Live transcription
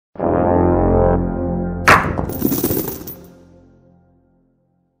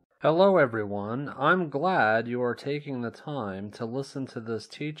Hello everyone, I'm glad you are taking the time to listen to this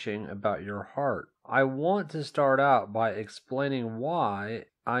teaching about your heart. I want to start out by explaining why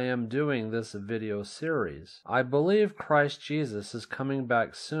I am doing this video series. I believe Christ Jesus is coming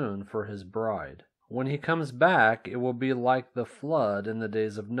back soon for his bride. When he comes back, it will be like the flood in the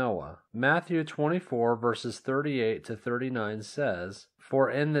days of Noah. Matthew 24 verses 38 to 39 says, "For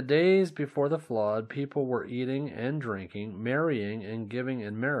in the days before the flood, people were eating and drinking, marrying and giving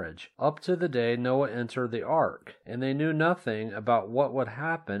in marriage, up to the day Noah entered the ark. And they knew nothing about what would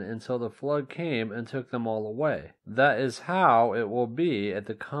happen until the flood came and took them all away. That is how it will be at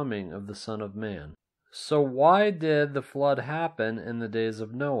the coming of the Son of Man." So why did the flood happen in the days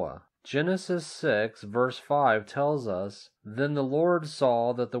of Noah? Genesis 6 verse 5 tells us, "Then the Lord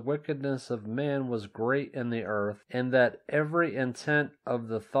saw that the wickedness of man was great in the earth, and that every intent of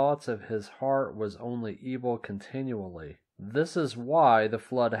the thoughts of his heart was only evil continually." This is why the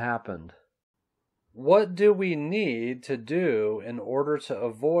flood happened. What do we need to do in order to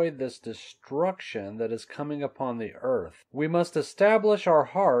avoid this destruction that is coming upon the earth? We must establish our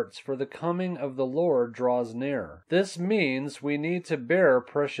hearts, for the coming of the Lord draws near. This means we need to bear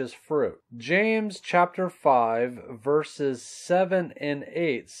precious fruit. James chapter 5 verses 7 and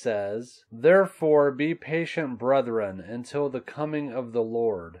 8 says, "Therefore be patient, brethren, until the coming of the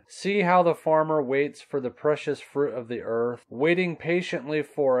Lord. See how the farmer waits for the precious fruit of the earth, waiting patiently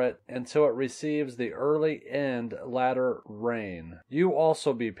for it until it receives the early and latter rain. You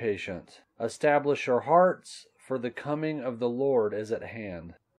also be patient. Establish your hearts, for the coming of the Lord is at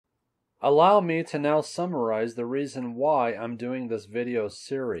hand." Allow me to now summarize the reason why I'm doing this video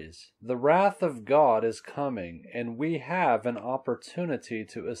series. The wrath of God is coming, and we have an opportunity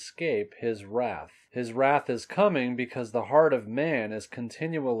to escape his wrath. His wrath is coming because the heart of man is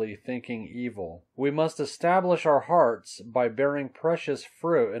continually thinking evil. We must establish our hearts by bearing precious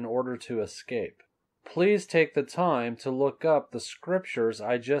fruit in order to escape. Please take the time to look up the scriptures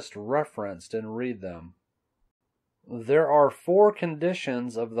I just referenced and read them. There are 4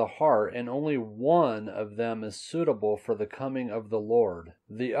 conditions of the heart, and only one of them is suitable for the coming of the Lord.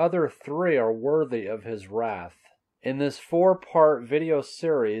 The other 3 are worthy of his wrath. In this 4-part video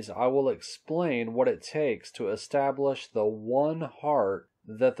series, I will explain what it takes to establish the one heart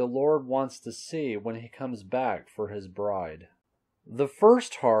that the Lord wants to see when he comes back for his bride. The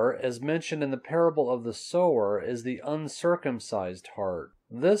first heart, as mentioned in the parable of the sower, is the uncircumcised heart.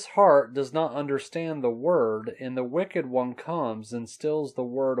 This heart does not understand the word, and the wicked one comes and steals the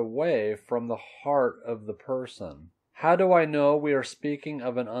word away from the heart of the person. How do I know we are speaking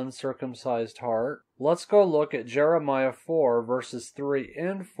of an uncircumcised heart? Let's go look at Jeremiah 4 verses 3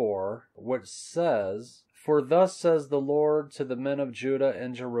 and 4, which says, "For thus says the Lord to the men of Judah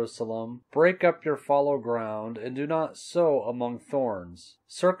and Jerusalem, break up your fallow ground, and do not sow among thorns.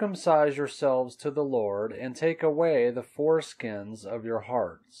 Circumcise yourselves to the Lord, and take away the foreskins of your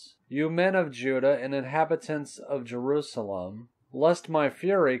hearts. You men of Judah and inhabitants of Jerusalem, lest my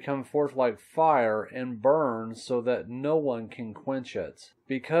fury come forth like fire and burn so that no one can quench it,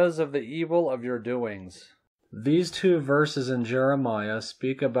 because of the evil of your doings." These 2 verses in Jeremiah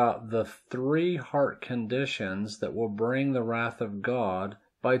speak about the 3 heart conditions that will bring the wrath of God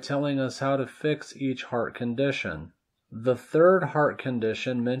by telling us how to fix each heart condition. The 3rd heart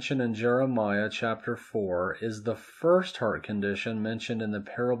condition mentioned in Jeremiah chapter 4 is the first heart condition mentioned in the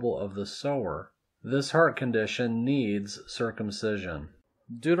parable of the sower. This heart condition needs circumcision.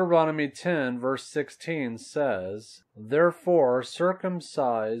 Deuteronomy 10 verse 16 says, "Therefore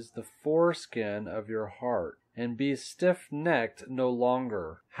circumcise the foreskin of your heart, and be stiff-necked no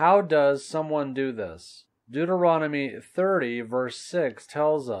longer." How does someone do this? Deuteronomy 30 verse 6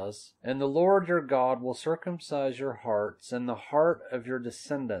 tells us, "And the Lord your God will circumcise your hearts and the heart of your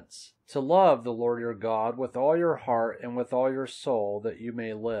descendants, to love the Lord your God with all your heart and with all your soul, that you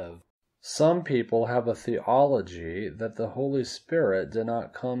may live." Some people have a theology that the Holy Spirit did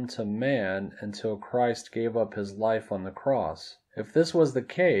not come to man until Christ gave up his life on the cross. If this was the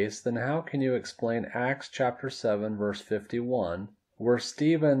case, then how can you explain Acts chapter 7 verse 51, where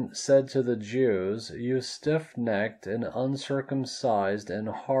Stephen said to the Jews, "You stiff-necked and uncircumcised in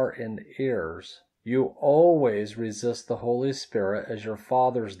heart and ears, you always resist the Holy Spirit as your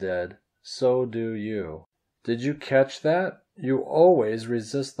fathers did, so do you." Did you catch that? You always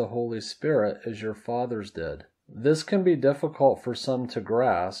resist the Holy Spirit as your fathers did. This can be difficult for some to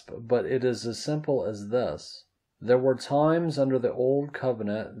grasp, but it is as simple as this. There were times under the Old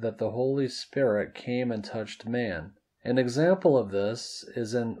Covenant that the Holy Spirit came and touched man. An example of this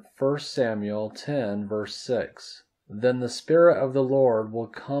is in 1 Samuel 10 verse 6. Then the Spirit of the Lord will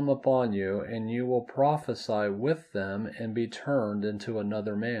come upon you, and you will prophesy with them and be turned into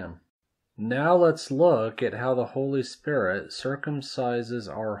another man. Now let's look at how the Holy Spirit circumcises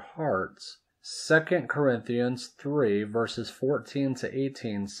our hearts. 2 Corinthians 3 verses 14 to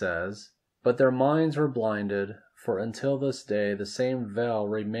 18 says, "But their minds were blinded, for until this day the same veil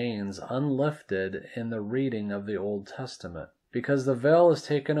remains unlifted in the reading of the Old Testament, because the veil is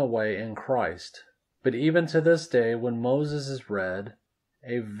taken away in Christ. But even to this day, when Moses is read,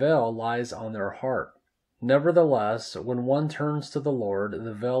 a veil lies on their heart. Nevertheless, when one turns to the Lord,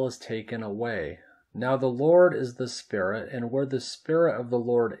 the veil is taken away. Now the Lord is the Spirit, and where the Spirit of the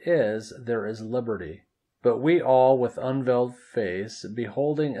Lord is, there is liberty. But we all, with unveiled face,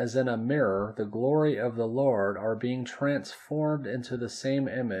 beholding as in a mirror the glory of the Lord, are being transformed into the same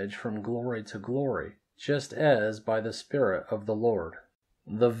image from glory to glory, just as by the Spirit of the Lord."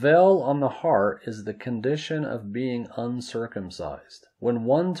 The veil on the heart is the condition of being uncircumcised. When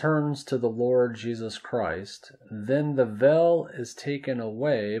one turns to the Lord Jesus Christ, then the veil is taken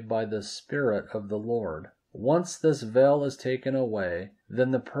away by the Spirit of the Lord. Once this veil is taken away,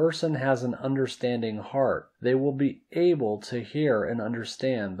 then the person has an understanding heart. They will be able to hear and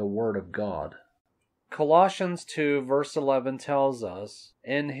understand the Word of God. Colossians 2 verse 11 tells us,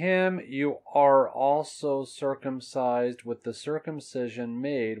 "In him you are also circumcised with the circumcision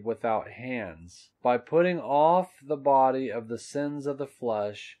made without hands, by putting off the body of the sins of the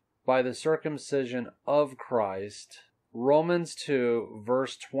flesh by the circumcision of Christ." Romans 2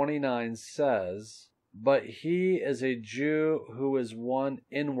 verse 29 says, "But he is a Jew who is one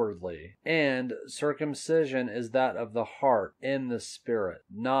inwardly, and circumcision is that of the heart in the spirit,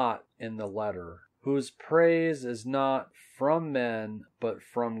 not in the letter, whose praise is not from men, but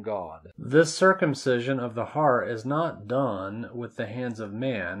from God." This circumcision of the heart is not done with the hands of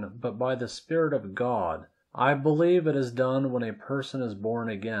man, but by the Spirit of God. I believe it is done when a person is born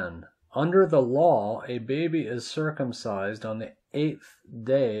again. Under the law, a baby is circumcised on the 8th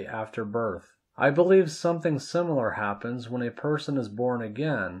day after birth. I believe something similar happens when a person is born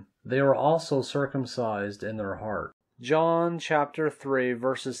again. They are also circumcised in their heart. John chapter 3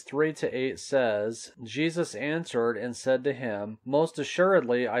 verses 3 to 8 says, "Jesus answered and said to him, Most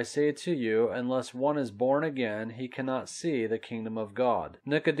assuredly I say to you, unless one is born again, he cannot see the kingdom of God."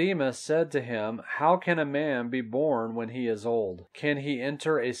 Nicodemus said to him, "How can a man be born when he is old? Can he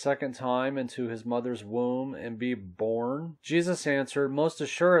enter a second time into his mother's womb and be born?" Jesus answered, "Most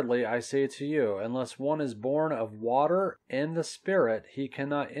assuredly I say to you, unless one is born of water and the Spirit, he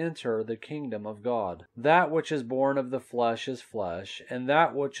cannot enter the kingdom of God. That which is born of the flesh is flesh, and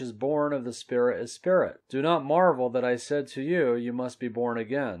that which is born of the Spirit is spirit. Do not marvel that I said to you, you must be born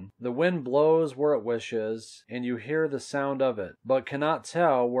again. The wind blows where it wishes, and you hear the sound of it, but cannot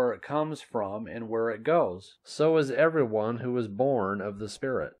tell where it comes from and where it goes. So is everyone who is born of the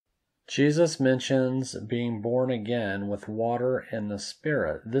Spirit." Jesus mentions being born again with water and the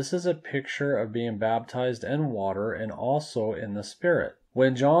Spirit. This is a picture of being baptized in water and also in the Spirit.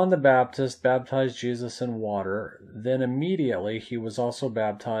 When John the Baptist baptized Jesus in water, then immediately he was also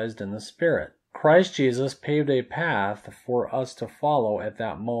baptized in the Spirit. Christ Jesus paved a path for us to follow at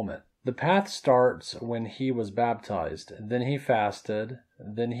that moment. The path starts when he was baptized, then he fasted,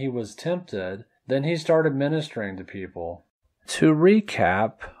 then he was tempted, then he started ministering to people. To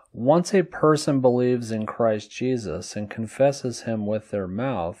recap, once a person believes in Christ Jesus and confesses him with their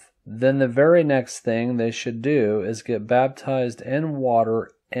mouth, then the very next thing they should do is get baptized in water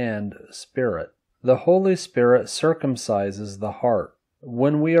and Spirit. The Holy Spirit circumcises the heart.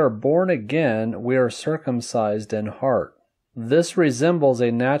 When we are born again, we are circumcised in heart. This resembles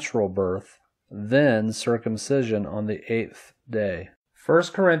a natural birth, then circumcision on the 8th day.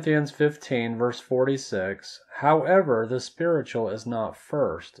 1 Corinthians 15 verse 46, "However, the spiritual is not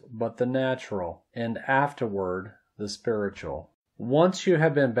first, but the natural, and afterward the spiritual." Once you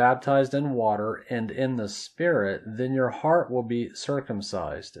have been baptized in water and in the Spirit, then your heart will be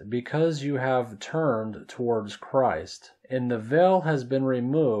circumcised, because you have turned towards Christ, and the veil has been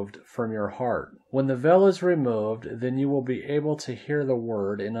removed from your heart. When the veil is removed, then you will be able to hear the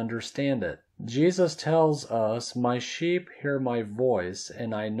Word and understand it. Jesus tells us, "My sheep hear my voice,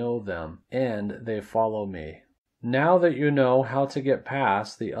 and I know them, and they follow me." Now that you know how to get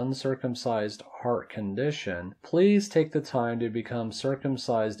past the uncircumcised heart condition, please take the time to become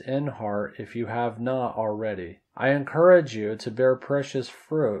circumcised in heart if you have not already. I encourage you to bear precious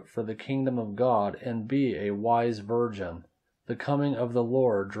fruit for the kingdom of God and be a wise virgin. The coming of the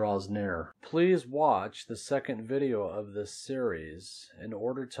Lord draws near. Please watch the second video of this series in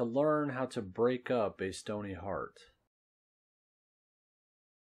order to learn how to break up a stony heart.